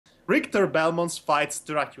Richter Belmons fights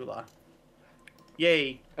Dracula.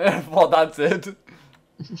 Yay. Well, that's it.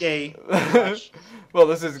 Yay. Well,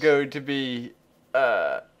 this is going to be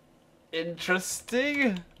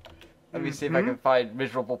interesting. Let me see if I can find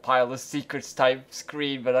miserable pile of secrets type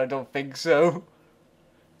screen, but I don't think so.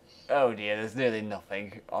 Oh dear, there's nearly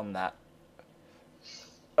nothing on that.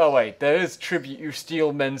 Oh wait, there is tribute you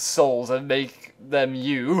steal men's souls and make them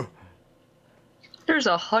you. There's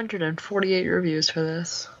 148 reviews for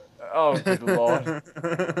this. Oh, good lord.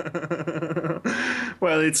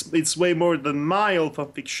 Well, it's way more than my alpha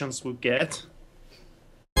fictions would get.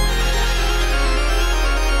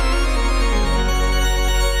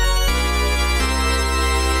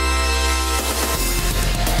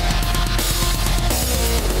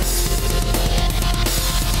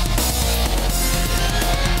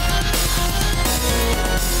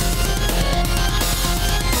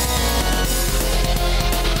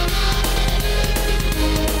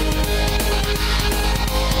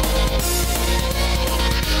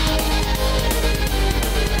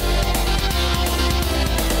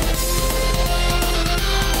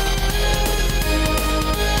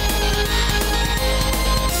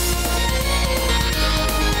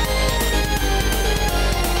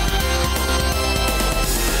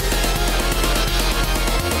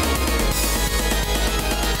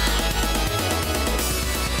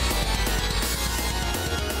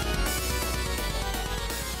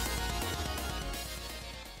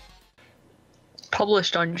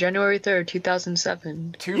 Published on January 3rd,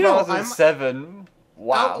 2007. 2007?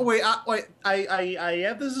 Wow. Oh, wait, I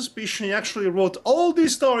have the suspicion he actually wrote all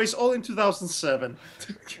these stories all in 2007.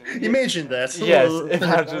 Imagine that. Yes,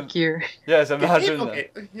 imagine. Year. Yes, imagine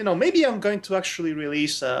okay, you know, maybe I'm going to actually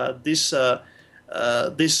release this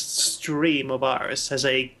stream of ours as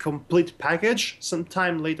a complete package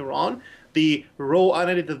sometime later on, the raw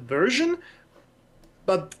unedited version.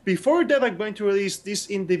 But before that, I'm going to release these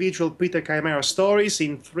individual Peter Chimaera stories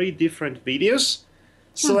in 3 different videos,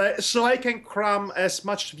 so I can cram as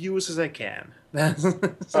much views as I can.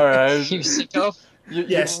 All right. You sicko.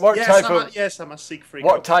 Yes, I'm a sick freak.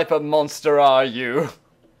 What type of monster are you?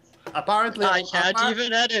 Apparently, I can't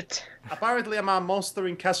even edit. Apparently, I'm a monster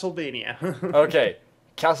in Castlevania. Okay,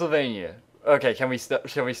 Castlevania. Okay, shall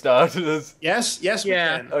we start this? Yes, we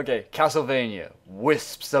can. Okay, Castlevania,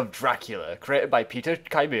 Wisps of Dracula, created by Peter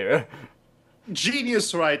Chimaera.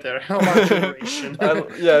 Genius writer of our generation.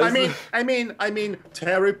 Yes. I mean,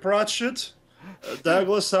 Terry Pratchett,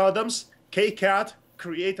 Douglas Adams, K-Cat,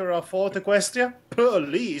 creator of Fallout Equestria.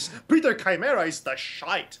 Please, Peter Chimaera is the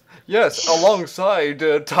shite. Yes, alongside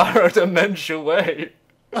Tara Dementia Way.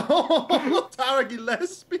 Oh, Tara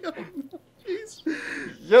Gillespie. Jeez.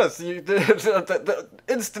 Yes, the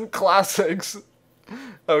instant classics.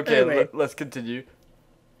 Okay, Anyway. let's continue.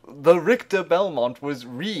 The Richter Belmont was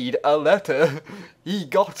read a letter he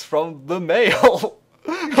got from the mail.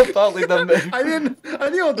 Apparently the mail. I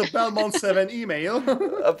knew the Belmont 7 email.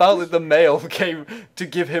 Apparently the mail came to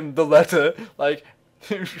give him the letter. Like,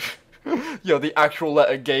 the actual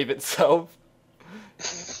letter gave itself.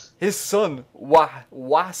 His son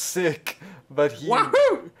was sick, but he.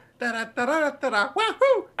 Wahoo!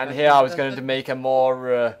 Wahoo! And here I was going to make a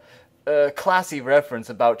more classy reference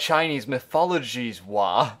about Chinese mythologies.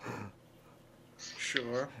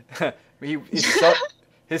 Sure.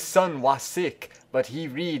 His son was sick, but he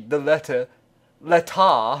read the letter,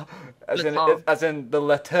 as in the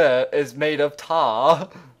letter is made of tar.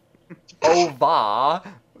 Ovar.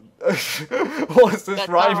 What's this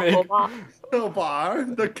rhyming? Ovar,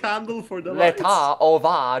 the candle for the lights. Letar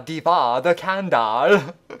ovar divar the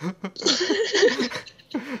candle.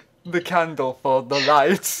 The candle for the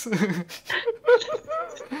lights.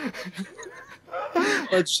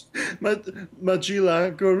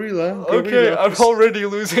 Magilla, gorilla. Okay, I'm already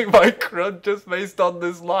losing my crud just based on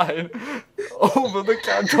this line. Over the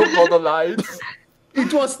candle for the lights.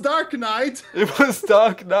 It was Dark Knight. It was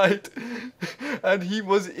Dark Knight, and he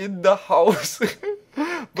was in the house.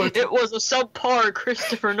 But it was a subpar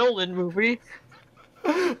Christopher Nolan movie.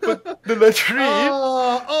 But the latrine.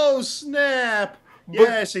 Oh snap!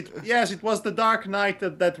 Yes, it was the Dark Knight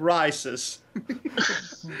that rises.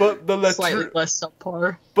 But the latrine. Slightly less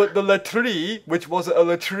subpar. But the latrine, which was a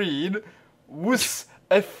latrine, was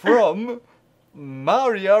from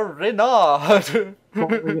Maria Renard.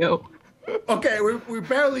 Mario. Okay, we're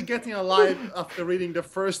barely getting alive after reading the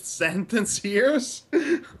first sentence here.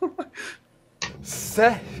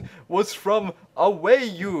 Seth was from away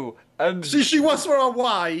you, and she was from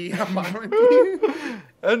Hawaii, apparently.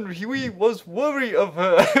 And he was worried of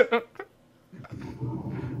her.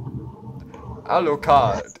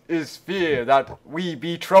 Alucard is fear that we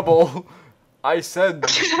be trouble. I send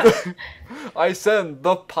I send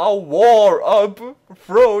the power up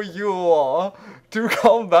from you to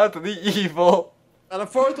combat the evil. And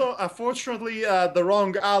unfortunately, the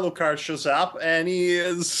wrong Alucard shows up, and he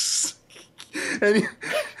is, and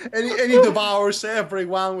he devours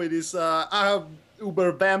everyone with his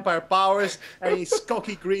uber vampire powers, and his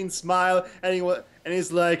cocky green smile, and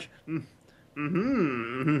he's like,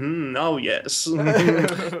 oh yes.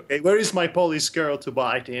 Okay, where is my police girl to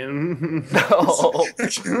bite in? No.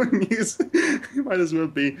 He might as well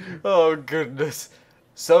be. Oh goodness.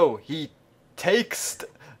 So he takes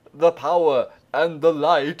the power, and the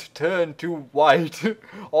light turned to white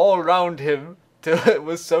all around him till it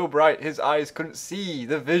was so bright his eyes couldn't see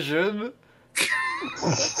the vision.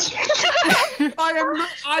 I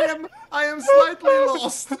am slightly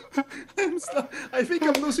lost. I think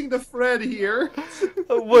I'm losing the thread here.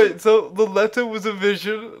 Wait, so the letter was a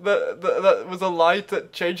vision that was a light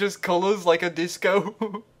that changes colors like a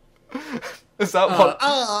disco? Is that what?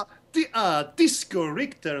 Disco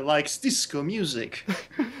Richter likes disco music.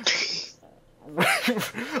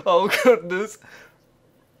 Oh goodness.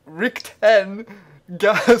 Richter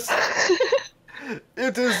gas.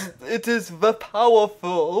 It is the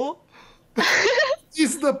powerful.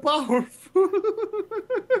 Is the powerful.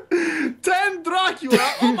 10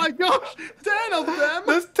 Dracula! Oh my gosh! 10 of them!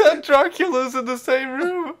 There's 10 Draculas in the same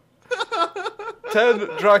room.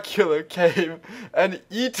 10 Dracula came and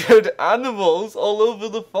eaten animals all over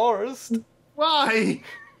the forest. Why?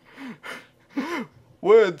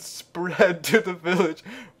 Word spread to the village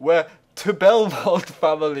where the Belmont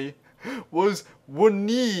family was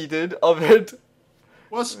needed of it.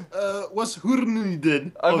 Was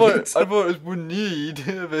Hurnided. I thought it was need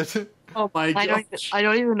of it. Oh my gosh. I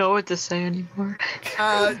don't even know what to say anymore.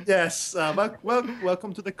 Yes.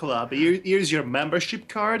 Welcome to the club. Here's your membership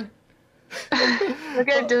card.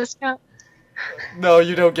 Okay, discount. No,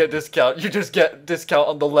 you don't get discount. You just get discount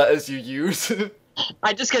on the letters you use.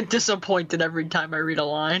 I just get disappointed every time I read a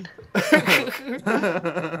line.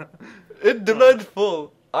 It's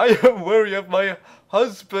dreadful. I am worried of my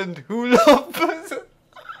husband who loves.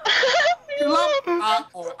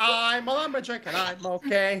 I'm a lumberjack and I'm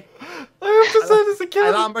okay. I have to say this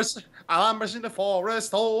again. I lumbers in the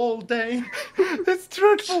forest all day. It's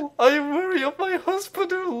dreadful. I am worried of my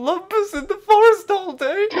husband who lumbers in the forest all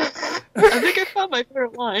day. I think I found my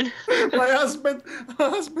favorite line. My husband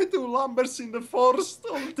who lumbers in the forest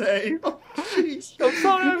all day. Oh, jeez. I'm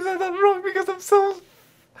sorry I said that wrong because I'm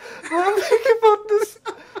thinking about this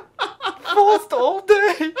forest all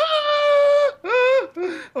day.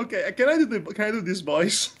 Okay, can I do this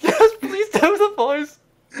voice? Yes, please do the voice.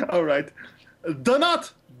 All right. Do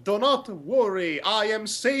not worry. I am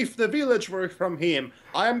safe the village from him.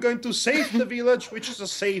 I am going to save the village, which is a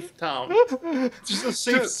safe town. Which is a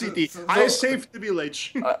safe city. I saved the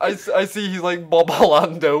village. I see he's like Bob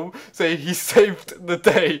Orlando saying he saved the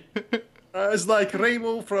day. It's like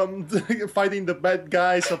Rainbow from fighting the bad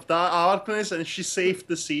guys of Darkness, and she saved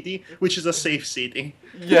the city, which is a safe city.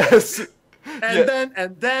 Yes.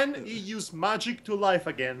 And then he used magic to life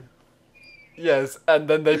again. Yes, and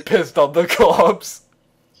then they pissed on the corpse.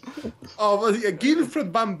 Oh, well, yeah,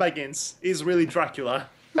 Gilfred Van Baggins is really Dracula.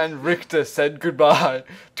 And Richter said goodbye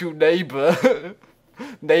to neighbor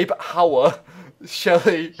Hauer,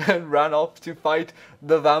 Shelley, and ran off to fight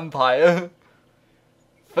the vampire.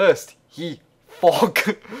 First, he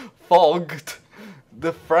fogged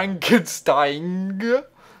the Frankenstein.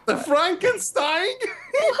 The Frankenstein?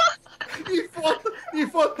 He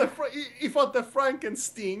fought the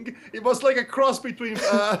Frankenstein. It was like a cross between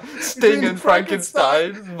Sting and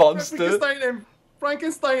Frankenstein monster.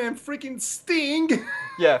 Frankenstein and freaking Sting.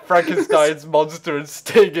 Yeah, Frankenstein's monster and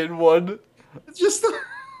Sting in one. It's just.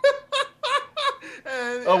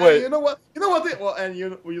 Oh wait. You know what? Do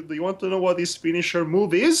you want to know what his finisher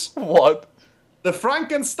move is? What? The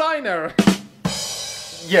Frankensteiner.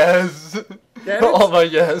 Yes. Get it? Oh my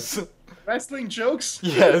yes. Wrestling jokes.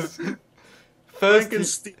 Yes. First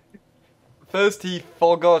he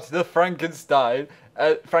forgot the Frankenstein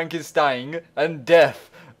and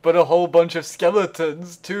death, but a whole bunch of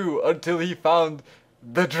skeletons too, until he found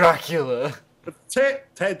the Dracula.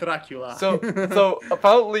 Ted Dracula. So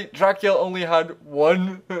apparently Dracula only had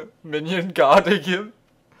one minion guarding him.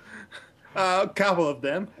 A couple of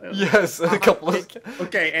them. Yes, a couple of.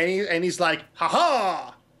 Okay, and he's like,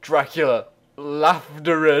 haha! Dracula, Laughed.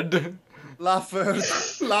 Laughed.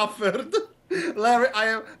 Larry,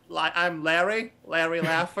 I'm Larry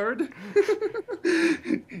Lafford.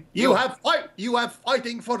 You have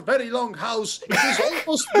fighting for very long house. It is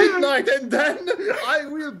almost midnight, and then I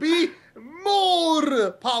will be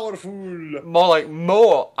more powerful. More like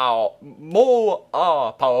more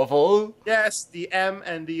are powerful. Yes, the M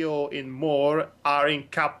and the O in more are in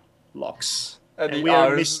cap locks. And the we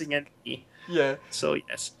are Rs. missing an E. Yeah. So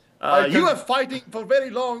yes. I You could- are fighting for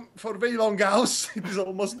very long hours. It is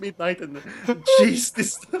almost midnight, and jeez,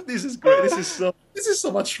 this is great. This is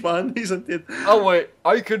so much fun, isn't it? Oh wait,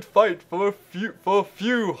 I could fight for a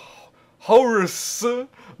few horrors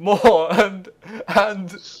more, and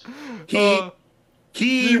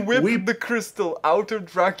he whipped the crystal out of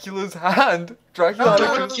Dracula's hand.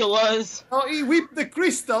 Dracula's. Oh, he whipped the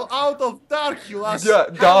crystal out of Dracula's. Yeah,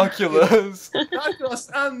 Dracula's. Dracula's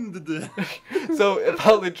hand. So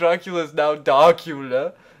apparently Dracula's now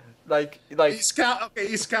Dracula. Like He's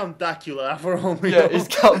Count Dracula for all we yeah, know. he's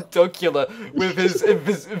Count Dracula with his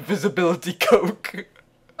invisibility coke.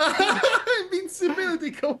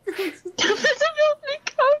 Invincibility coke. Invisibility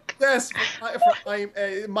coke. Yes, from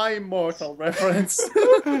my immortal reference.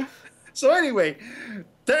 So anyway,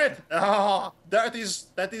 that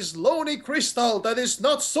is lonely crystal. That is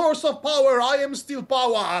not source of power. I am still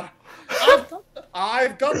power.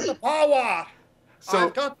 I've got the power. So-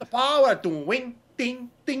 I've got the power to wing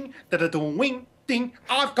ding ding to wing ding.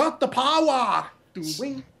 I've got the power to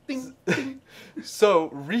wing ding ding. So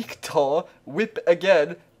Richter whip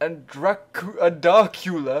again, and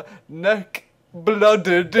Dracula neck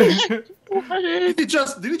blooded. Did he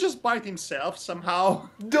just bite himself somehow?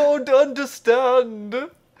 Don't understand.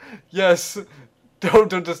 Yes,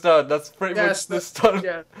 don't understand. That's pretty Yes, much the story.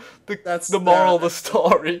 yeah, that's the moral of the- the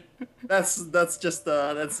story. That's just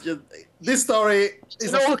this story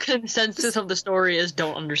is No consensus of the story is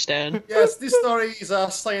don't understand. yes, this story is a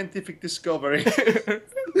scientific discovery.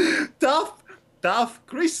 Tough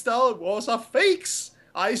crystal was a fakes.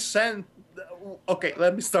 I sent. Okay,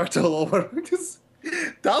 let me start all over.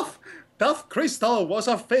 Tough crystal was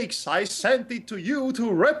a fakes. I sent it to you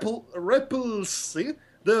to repulse it.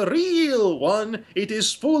 The real one, it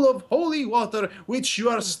is full of holy water, which you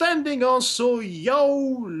are standing on, so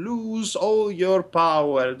you lose all your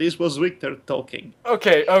power. This was Richter talking.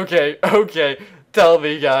 Okay. Tell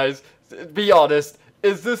me, guys. Be honest.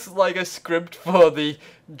 Is this like a script for the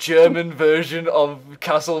German version of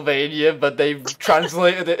Castlevania, but they've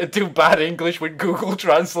translated it into bad English with Google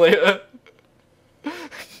Translator?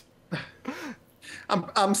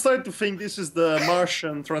 I'm starting to think this is the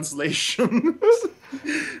Martian translation.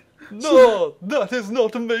 No, that does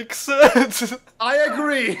not make sense. I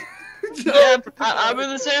agree. Yeah, I'm in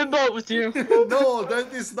the same boat with you. No, that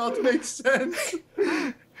does not make sense.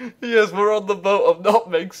 Yes, we're on the boat of not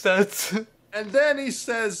make sense. And then he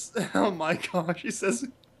says, "Oh my gosh!" He says,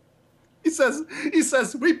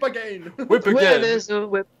 "Whip again." Whip Where again. there's a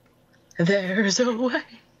whip, there's a way.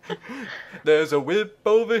 There's a whip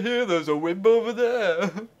over here, there's a whip over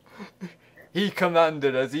there. He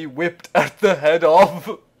commanded as he whipped at the head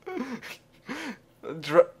of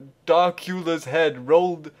Dracula's head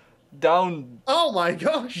rolled down, Oh my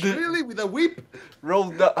gosh! Really, with a whip?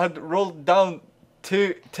 rolled down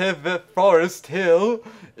to the forest hill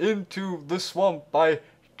into the swamp by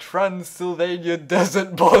Transylvania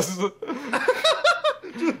desert boss.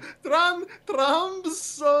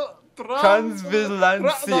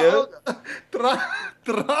 Transvillantia.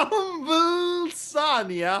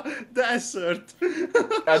 Transylvania desert.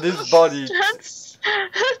 And his body.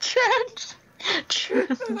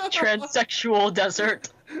 Transsexual desert.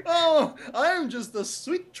 Oh, I am just a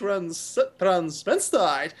sweet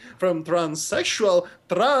transvestite from transsexual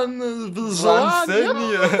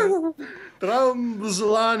Transylvania.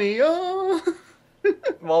 Transylvania.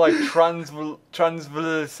 More like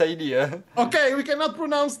Transvillisania. Okay, we cannot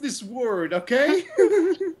pronounce this word, okay?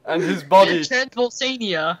 And his body.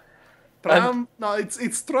 Transylvania. No,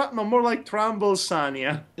 no, more like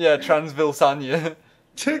Tramblesania. Yeah, Transvilsania.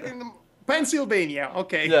 Pennsylvania,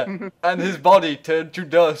 okay. Yeah. And his body turned to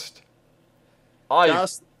dust.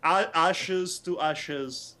 Dust, ashes to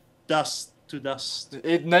ashes, dust to dust.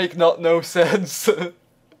 It make not no sense.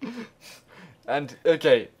 And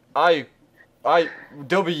okay,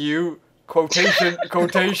 W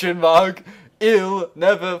quotation mark ill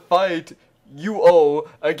never fight you all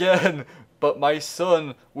again, but my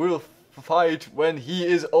son will fight when he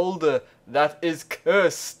is older. That is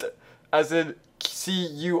cursed, as in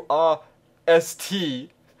CURST.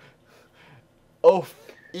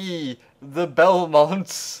 O-E, the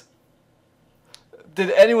Belmonts.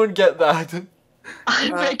 Did anyone get that?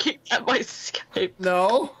 I'm making that my Skype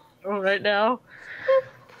No, right now.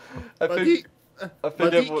 I but think. he. I But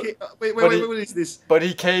think he everyone- wait, but he- what is this? But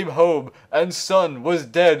he came home, and son was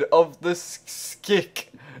dead of the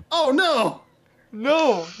skick. Oh no!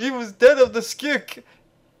 No, he was dead of the skick.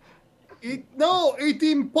 It's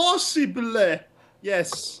impossible.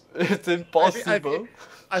 Yes. It's impossible.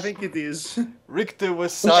 I think it is. Richter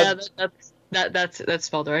was Yeah, sad. that's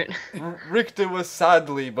spelled right. Richter was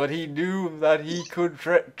sadly, but he knew that he could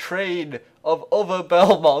train of other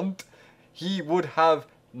Belmont. He would have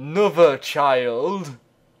another child.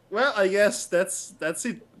 Well, I guess that's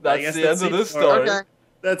it. That's the end of the story. Okay.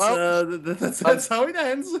 That's how it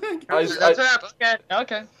ends. That's a wrap.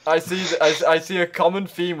 Okay. I see a common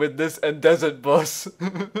theme with this and Desert Bus.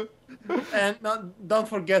 And don't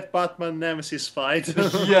forget Batman Nemesis fight.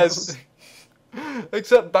 Yes.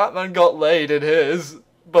 Except Batman got laid in his,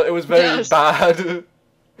 but it was very bad.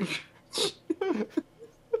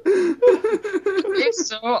 Okay,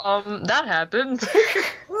 so that happened.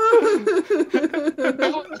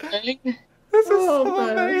 Okay. This is Oh, so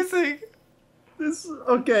man. amazing.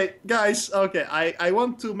 Okay, guys. Okay, I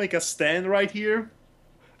want to make a stand right here.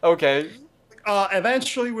 Okay.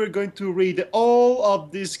 Eventually, we're going to read all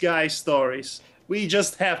of these guys' stories. We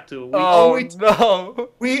just have to. Oh no.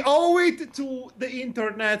 We owe it to the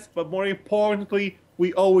internet, but more importantly,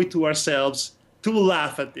 we owe it to ourselves to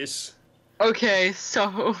laugh at this. Okay,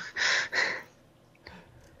 so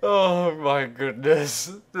Oh my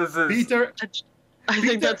goodness. This is Peter, I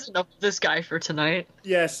think that's enough of this guy for tonight.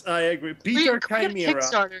 yes, I agree. Peter Can we get a Chimaera.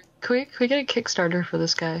 Kickstarter? Can we get a Kickstarter for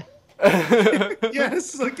this guy?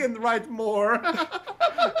 Yes, I can write more.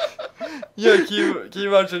 Yeah, can you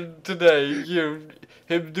imagine today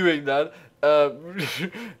him doing that?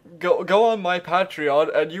 Go on my Patreon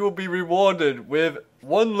and you will be rewarded with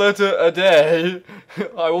 1 letter a day.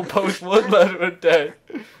 I will post 1 letter a day.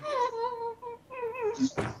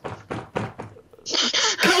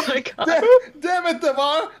 Oh my god. Damn it,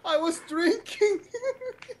 Tamar! I was drinking.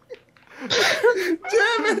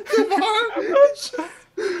 Damn it, Tamar!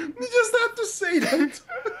 You just have to say that.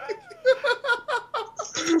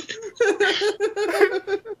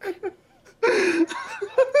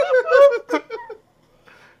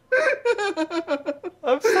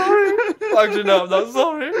 I'm sorry. Actually, no, I'm not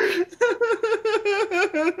sorry.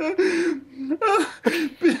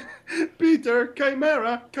 Peter,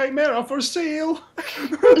 Chimaera for sale.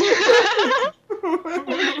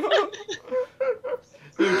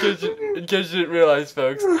 In case you didn't realize,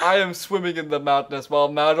 folks, I am swimming in the madness while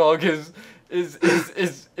Madhog is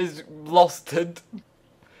losted.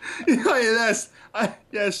 Yes,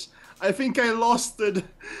 I think I lost it.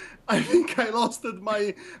 I think I lost it,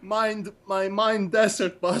 my mind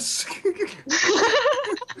desert bus.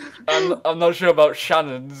 I'm not sure about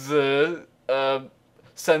Shannon's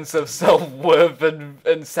sense of self-worth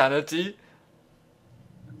and sanity.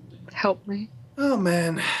 Help me. Oh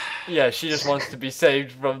man. Yeah, she just wants to be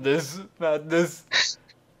saved from this madness.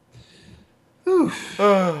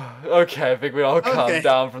 Okay, I think we all calm Okay.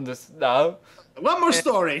 down from this now. One more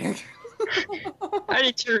story. I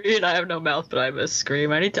need to read. I have no mouth, but I have a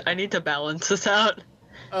scream. I need to balance this out.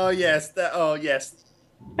 Oh yes, yes.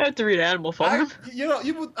 I have to read Animal Farm. You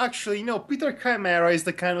would actually, Peter Chimaera is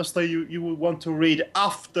the kind of story you would want to read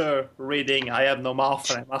after reading I Have No Mouth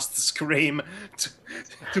and I Must Scream,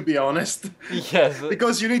 to be honest. Yes.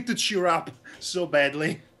 Because you need to cheer up so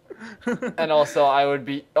badly. And also,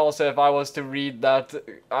 if I was to read that,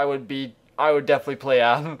 I would definitely play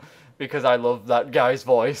Anne, because I love that guy's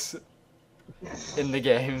voice in the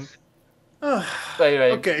game. But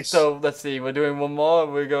anyway, Okay. so let's see, we're doing one more,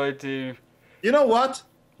 we're going to... You know what?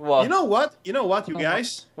 What? You know what, you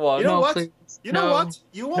guys? What? You know No, what? please. You know No. what?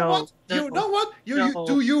 You want No. what? You know what? No.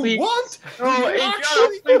 Do you Please. want?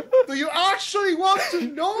 No, Do you actually want to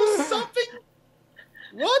know something?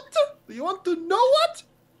 What? Do you want to know what?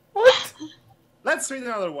 What? Let's read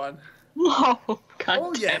another one. No, God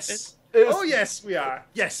Oh damn yes. It's- Oh yes, we are.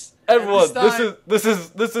 Yes. And Everyone, time- this is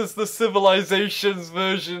the civilization's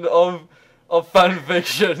version of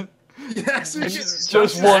fanfiction. Yes, we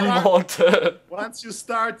Just one more turn. Once you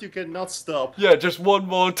start, you cannot stop. Yeah, just one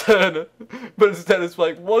more turn. But instead it's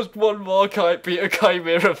like, what's one more Peter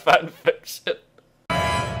Chimaera fanfiction?